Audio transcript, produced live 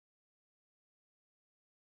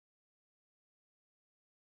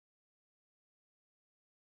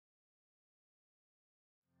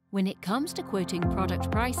When it comes to quoting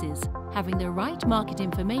product prices, having the right market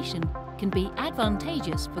information can be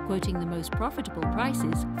advantageous for quoting the most profitable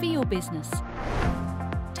prices for your business.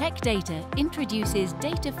 Tech Data introduces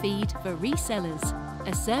Data Feed for Resellers,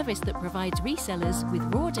 a service that provides resellers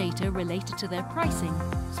with raw data related to their pricing,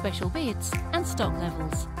 special bids, and stock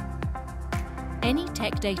levels. Any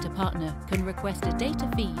Tech Data partner can request a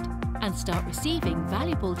data feed and start receiving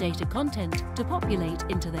valuable data content to populate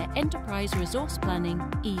into their Enterprise Resource Planning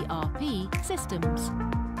 (ERP) systems.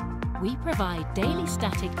 We provide daily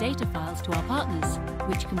static data files to our partners,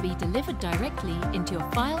 which can be delivered directly into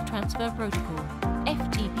your File Transfer Protocol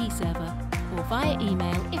 (FTP) server or via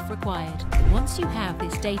email if required. Once you have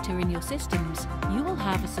this data in your systems, you will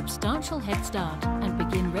have a substantial head start and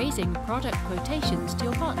begin raising product quotations to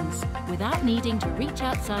your partners without needing to reach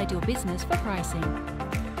outside your business for pricing.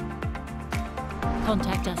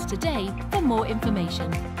 Contact us today for more information.